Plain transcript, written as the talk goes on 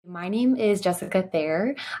My name is Jessica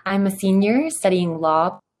Thayer. I'm a senior studying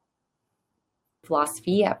law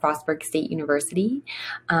philosophy at Frostburg State University.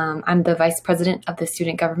 I'm the vice president of the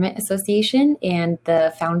Student Government Association and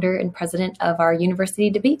the founder and president of our university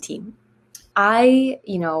debate team. I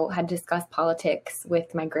had discussed politics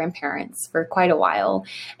with my grandparents for quite a while.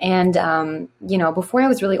 And before I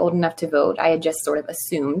was really old enough to vote, I had just sort of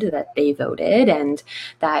assumed that they voted and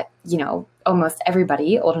that almost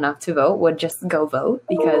everybody old enough to vote would just go vote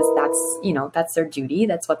because that's their duty.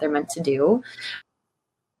 That's what they're meant to do.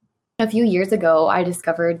 A few years ago, I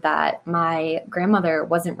discovered that my grandmother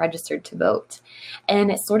wasn't registered to vote. And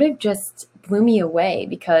it sort of just blew me away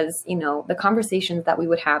because the conversations that we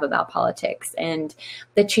would have about politics and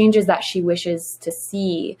the changes that she wishes to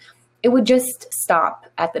see, it would just stop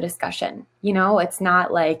at the discussion. It's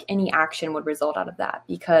not like any action would result out of that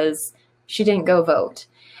because she didn't go vote.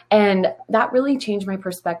 And that really changed my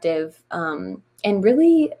perspective and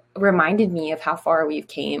really reminded me of how far we've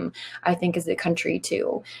came, I think, as a country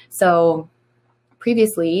too. So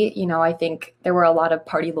previously, I think there were a lot of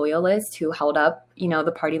party loyalists who held up,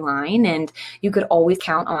 the party line, and you could always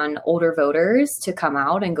count on older voters to come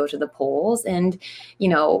out and go to the polls. And,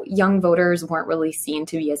 young voters weren't really seen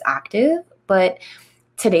to be as active. But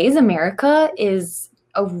today's America is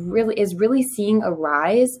really seeing a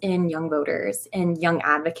rise in young voters and young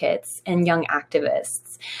advocates and young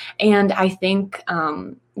activists. And I think,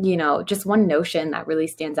 just one notion that really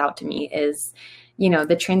stands out to me is,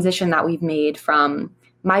 the transition that we've made from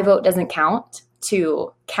my vote doesn't count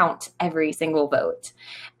to count every single vote.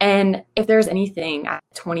 And if there's anything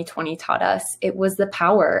 2020 taught us, it was the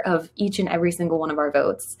power of each and every single one of our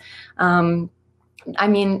votes.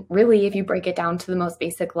 Really, if you break it down to the most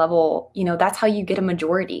basic level, that's how you get a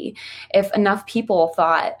majority. If enough people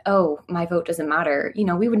thought, oh, my vote doesn't matter,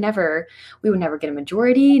 we would never get a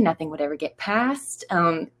majority. Nothing would ever get passed.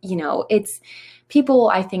 It's people,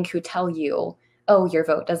 I think, who tell you, oh, your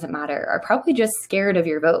vote doesn't matter, are probably just scared of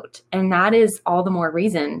your vote. And that is all the more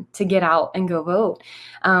reason to get out and go vote.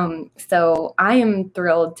 So I am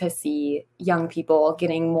thrilled to see young people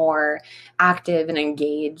getting more active and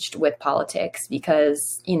engaged with politics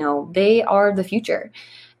because, they are the future.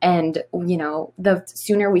 And, the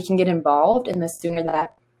sooner we can get involved and the sooner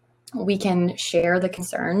that we can share the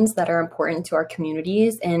concerns that are important to our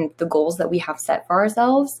communities and the goals that we have set for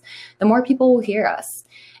ourselves, the more people will hear us.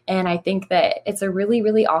 And I think that it's a really,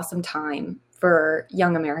 really awesome time for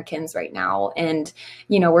young Americans right now. And,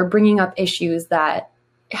 we're bringing up issues that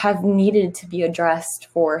have needed to be addressed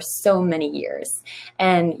for so many years.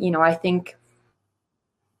 And, I think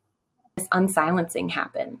this unsilencing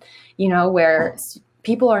happen, where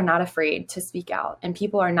people are not afraid to speak out and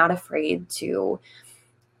people are not afraid to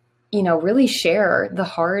really share the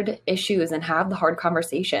hard issues and have the hard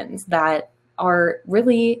conversations that are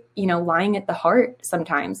really, lying at the heart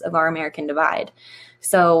sometimes of our American divide.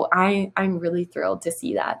 So I'm really thrilled to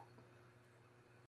see that.